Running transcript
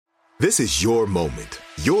This is your moment,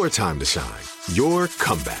 your time to shine, your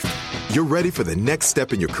comeback. You're ready for the next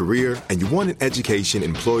step in your career, and you want an education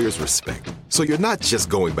employers respect. So you're not just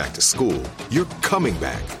going back to school, you're coming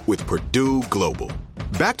back with Purdue Global.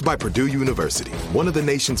 Backed by Purdue University, one of the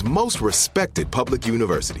nation's most respected public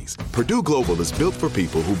universities, Purdue Global is built for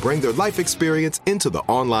people who bring their life experience into the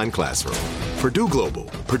online classroom. Purdue Global,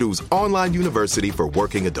 Purdue's online university for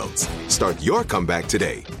working adults. Start your comeback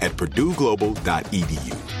today at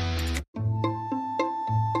purdueglobal.edu.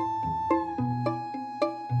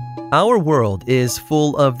 Our world is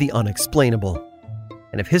full of the unexplainable.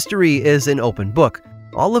 And if history is an open book,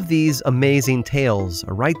 all of these amazing tales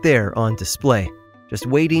are right there on display, just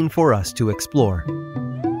waiting for us to explore.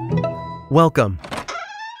 Welcome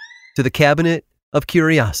to the Cabinet of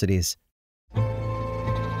Curiosities.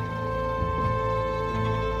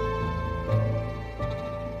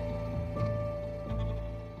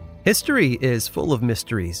 History is full of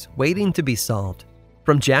mysteries waiting to be solved.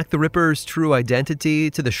 From Jack the Ripper's true identity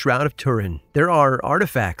to the Shroud of Turin, there are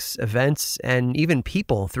artifacts, events, and even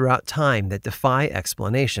people throughout time that defy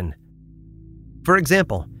explanation. For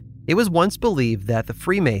example, it was once believed that the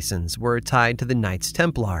Freemasons were tied to the Knights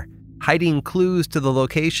Templar, hiding clues to the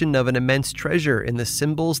location of an immense treasure in the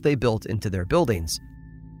symbols they built into their buildings.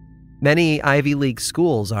 Many Ivy League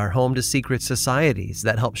schools are home to secret societies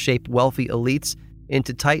that help shape wealthy elites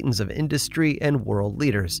into titans of industry and world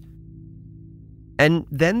leaders. And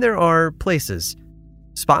then there are places,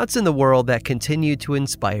 spots in the world that continue to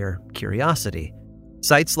inspire curiosity.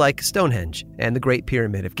 Sites like Stonehenge and the Great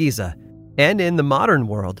Pyramid of Giza. And in the modern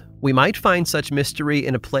world, we might find such mystery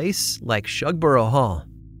in a place like Shugborough Hall.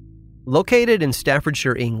 Located in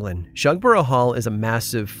Staffordshire, England, Shugborough Hall is a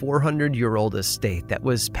massive 400-year-old estate that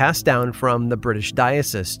was passed down from the British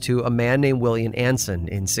diocese to a man named William Anson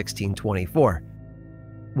in 1624.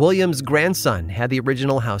 William's grandson had the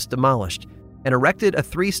original house demolished and erected a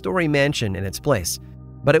 3-story mansion in its place,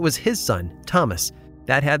 but it was his son, Thomas,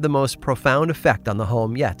 that had the most profound effect on the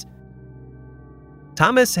home yet.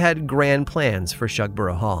 Thomas had grand plans for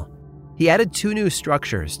Shugborough Hall. He added 2 new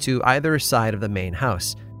structures to either side of the main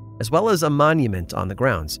house, as well as a monument on the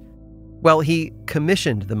grounds. Well, he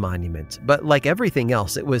commissioned the monument, but like everything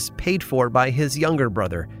else, it was paid for by his younger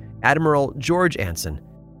brother, Admiral George Anson.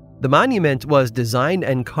 The monument was designed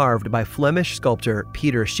and carved by Flemish sculptor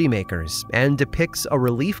Peter Scheemakers and depicts a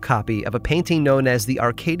relief copy of a painting known as the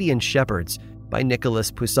Arcadian Shepherds by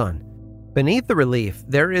Nicolas Poussin. Beneath the relief,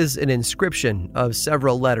 there is an inscription of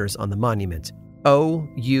several letters on the monument: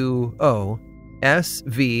 OUOSVAVV,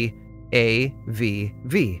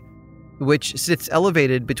 which sits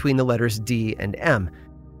elevated between the letters D and M,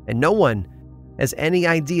 and no one has any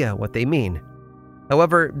idea what they mean.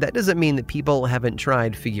 However, that doesn't mean that people haven't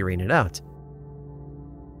tried figuring it out.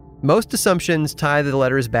 Most assumptions tie the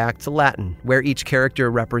letters back to Latin, where each character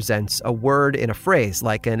represents a word in a phrase,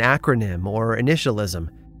 like an acronym or initialism.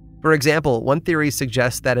 For example, one theory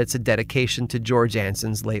suggests that it's a dedication to George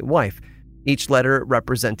Anson's late wife, each letter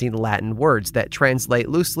representing Latin words that translate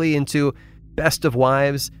loosely into best of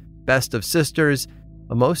wives, best of sisters,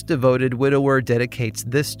 a most devoted widower dedicates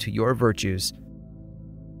this to your virtues.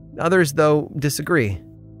 Others, though, disagree.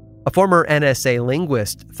 A former NSA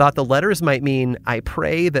linguist thought the letters might mean, "I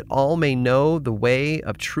pray that all may know the way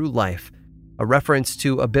of true life," a reference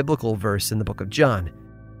to a biblical verse in the book of John.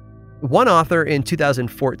 One author in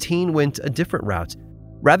 2014 went a different route.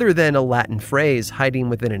 Rather than a Latin phrase hiding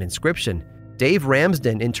within an inscription, Dave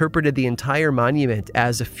Ramsden interpreted the entire monument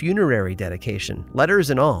as a funerary dedication, letters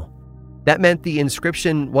and all. That meant the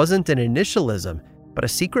inscription wasn't an initialism, but a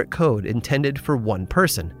secret code intended for one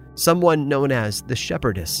person, someone known as the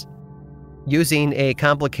Shepherdess. Using a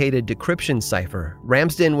complicated decryption cipher,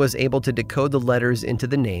 Ramsden was able to decode the letters into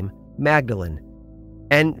the name Magdalene.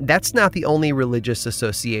 And that's not the only religious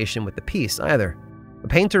association with the piece either. The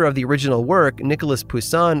painter of the original work, Nicolas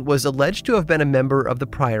Poussin, was alleged to have been a member of the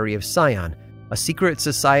Priory of Sion, a secret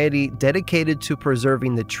society dedicated to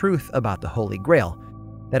preserving the truth about the Holy Grail,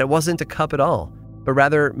 that it wasn't a cup at all, but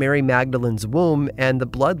rather Mary Magdalene's womb and the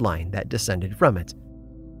bloodline that descended from it.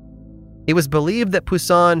 It was believed that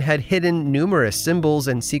Poussin had hidden numerous symbols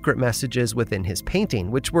and secret messages within his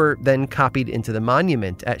painting, which were then copied into the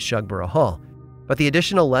monument at Shugborough Hall, but the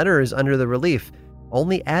additional letters under the relief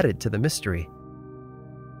only added to the mystery.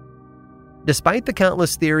 Despite the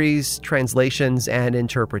countless theories, translations, and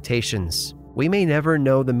interpretations, we may never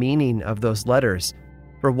know the meaning of those letters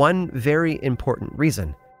for one very important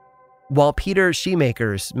reason. While Peter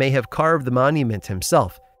Scheemakers may have carved the monument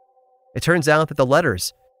himself, it turns out that the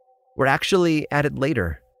letters were actually added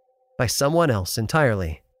later by someone else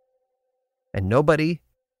entirely. And nobody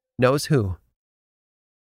knows who.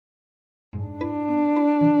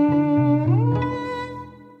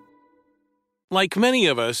 Like many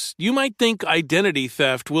of us, you might think identity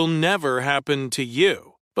theft will never happen to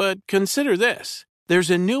you. But consider this. There's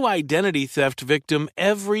a new identity theft victim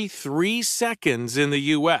every 3 seconds in the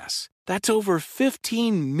U.S. That's over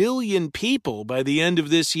 15 million people by the end of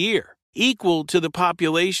this year, equal to the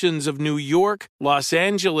populations of New York, Los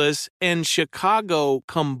Angeles, and Chicago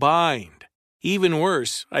combined. Even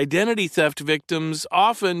worse, identity theft victims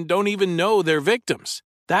often don't even know they're victims.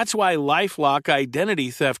 That's why LifeLock Identity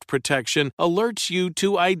Theft Protection alerts you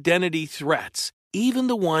to identity threats, even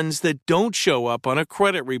the ones that don't show up on a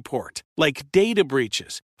credit report, like data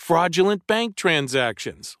breaches, fraudulent bank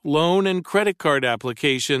transactions, loan and credit card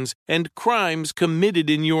applications, and crimes committed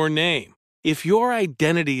in your name. If your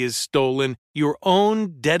identity is stolen, your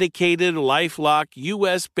own dedicated LifeLock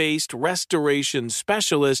U.S.-based restoration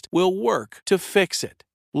specialist will work to fix it.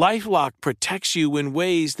 LifeLock protects you in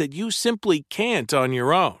ways that you simply can't on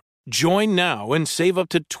your own. Join now and save up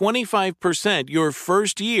to 25% your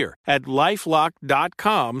first year at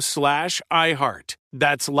LifeLock.com/iHeart.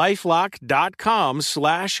 That's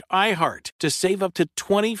LifeLock.com/iHeart to save up to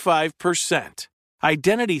 25%.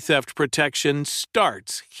 Identity theft protection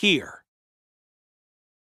starts here.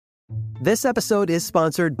 This episode is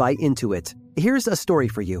sponsored by Intuit. Here's a story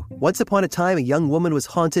for you. Once upon a time, a young woman was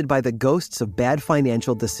haunted by the ghosts of bad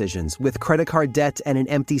financial decisions, with credit card debt and an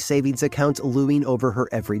empty savings account looming over her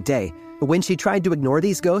every day. When she tried to ignore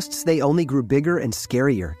these ghosts, they only grew bigger and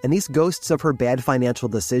scarier, and these ghosts of her bad financial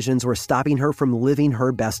decisions were stopping her from living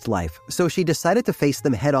her best life. So she decided to face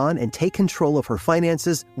them head on and take control of her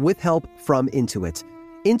finances with help from Intuit.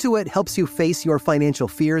 Intuit helps you face your financial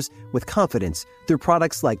fears with confidence through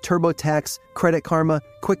products like TurboTax, Credit Karma,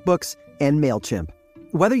 QuickBooks, and MailChimp.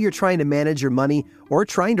 Whether you're trying to manage your money or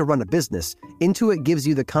trying to run a business, Intuit gives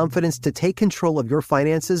you the confidence to take control of your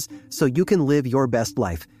finances so you can live your best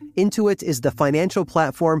life. Intuit is the financial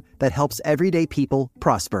platform that helps everyday people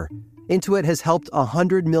prosper. Intuit has helped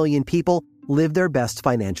 100 million people live their best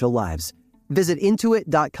financial lives. Visit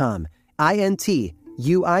Intuit.com, Intuit.com,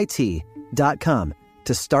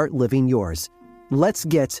 to start living yours. Let's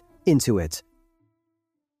get into it.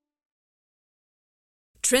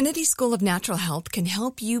 Trinity School of Natural Health can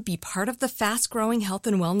help you be part of the fast-growing health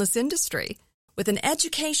and wellness industry. With an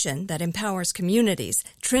education that empowers communities,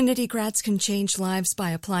 Trinity grads can change lives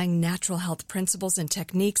by applying natural health principles and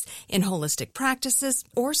techniques in holistic practices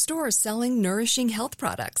or stores selling nourishing health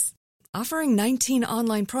products. Offering 19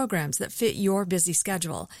 online programs that fit your busy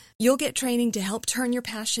schedule, you'll get training to help turn your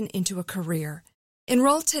passion into a career.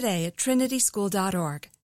 Enroll today at trinityschool.org.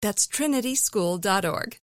 That's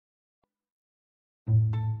trinityschool.org.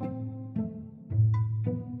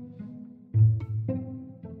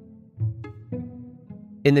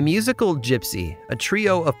 In the musical Gypsy, a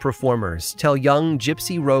trio of performers tell young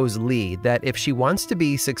Gypsy Rose Lee that if she wants to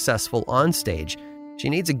be successful on stage, she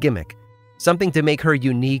needs a gimmick, something to make her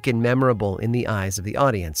unique and memorable in the eyes of the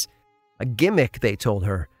audience. A gimmick, they told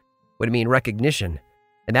her, would mean recognition,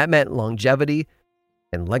 and that meant longevity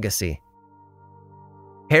and legacy.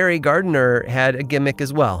 Harry Gardner had a gimmick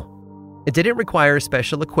as well. It didn't require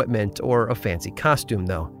special equipment or a fancy costume,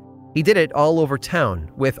 though. He did it all over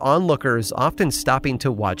town, with onlookers often stopping to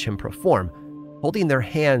watch him perform, holding their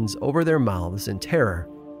hands over their mouths in terror.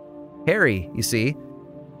 Harry, you see,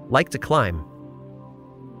 liked to climb.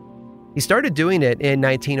 He started doing it in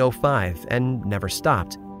 1905 and never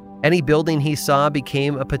stopped. Any building he saw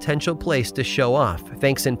became a potential place to show off,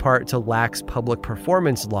 thanks in part to lax public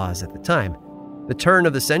performance laws at the time. The turn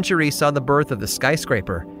of the century saw the birth of the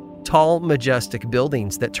skyscraper, tall, majestic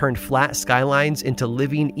buildings that turned flat skylines into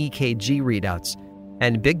living EKG readouts.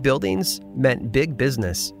 And big buildings meant big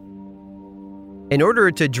business. In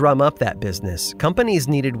order to drum up that business, companies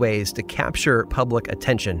needed ways to capture public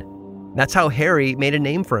attention. That's how Harry made a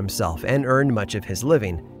name for himself and earned much of his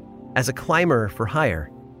living, as a climber for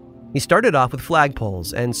hire. He started off with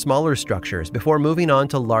flagpoles and smaller structures before moving on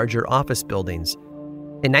to larger office buildings.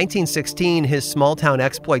 In 1916, his small-town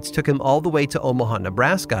exploits took him all the way to Omaha,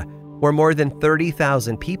 Nebraska, where more than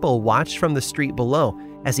 30,000 people watched from the street below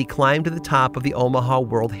as he climbed to the top of the Omaha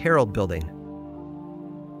World Herald building.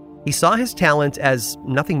 He saw his talent as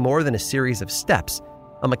nothing more than a series of steps,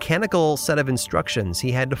 a mechanical set of instructions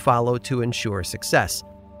he had to follow to ensure success.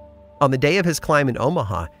 On the day of his climb in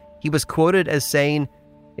Omaha, he was quoted as saying,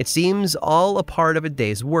 "It seems all a part of a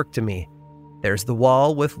day's work to me. There's the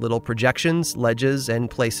wall with little projections, ledges,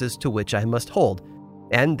 and places to which I must hold.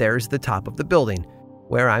 And there's the top of the building,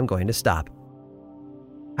 where I'm going to stop."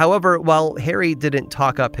 However, while Harry didn't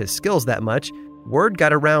talk up his skills that much, word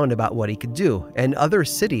got around about what he could do, and other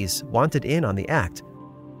cities wanted in on the act.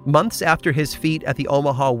 Months after his feat at the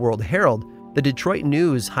Omaha World Herald, the Detroit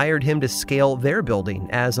News hired him to scale their building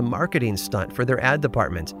as a marketing stunt for their ad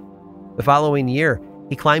department. The following year,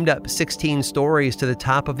 he climbed up 16 stories to the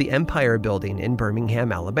top of the Empire Building in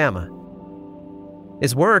Birmingham, Alabama.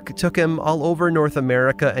 His work took him all over North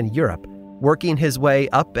America and Europe, working his way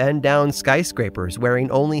up and down skyscrapers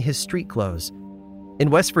wearing only his street clothes. In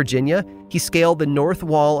West Virginia, he scaled the north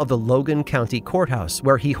wall of the Logan County Courthouse,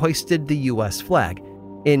 where he hoisted the U.S. flag.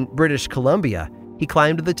 In British Columbia, he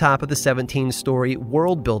climbed to the top of the 17-story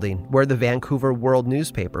World Building, where the Vancouver World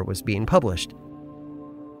newspaper was being published.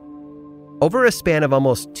 Over a span of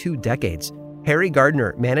almost 2 decades, Harry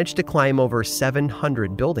Gardner managed to climb over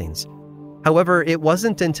 700 buildings. However, it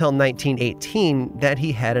wasn't until 1918 that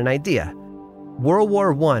he had an idea. World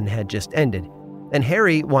War I had just ended, and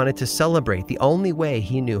Harry wanted to celebrate the only way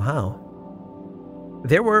he knew how.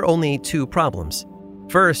 There were only 2 problems.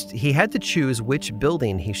 First, he had to choose which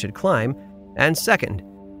building he should climb, and second,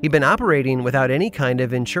 he'd been operating without any kind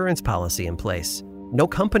of insurance policy in place. No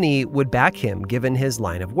company would back him given his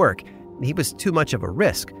line of work. He was too much of a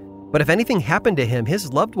risk, but if anything happened to him,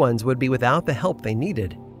 his loved ones would be without the help they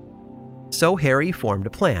needed. So Harry formed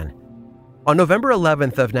a plan. On November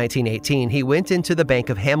 11th of 1918, he went into the Bank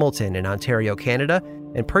of Hamilton in Ontario, Canada,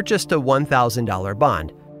 and purchased a $1,000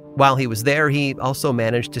 bond. While he was there, he also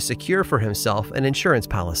managed to secure for himself an insurance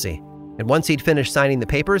policy. And once he'd finished signing the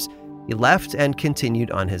papers, he left and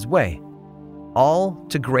continued on his way. All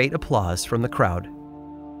to great applause from the crowd.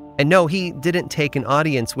 And no, he didn't take an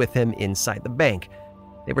audience with him inside the bank.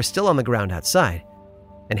 They were still on the ground outside.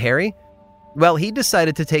 And Harry? Well, he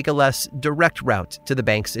decided to take a less direct route to the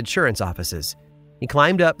bank's insurance offices. He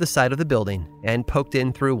climbed up the side of the building and poked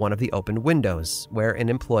in through one of the open windows, where an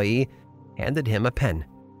employee handed him a pen.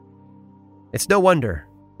 It's no wonder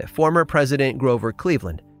that former President Grover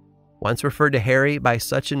Cleveland once referred to Harry by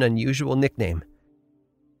such an unusual nickname,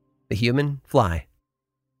 the Human Fly.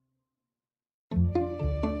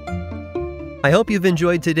 I hope you've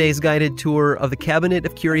enjoyed today's guided tour of the Cabinet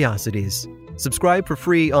of Curiosities. Subscribe for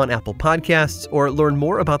free on Apple Podcasts or learn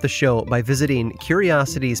more about the show by visiting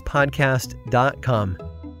curiositiespodcast.com.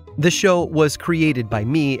 This show was created by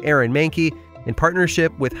me, Aaron Mahnke, in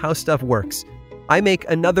partnership with How Stuff Works. I make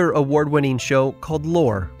another award-winning show called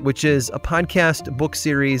Lore, which is a podcast, book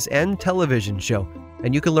series, and television show,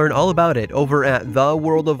 and you can learn all about it over at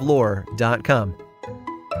theworldoflore.com.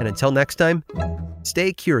 And until next time,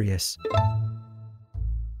 stay curious.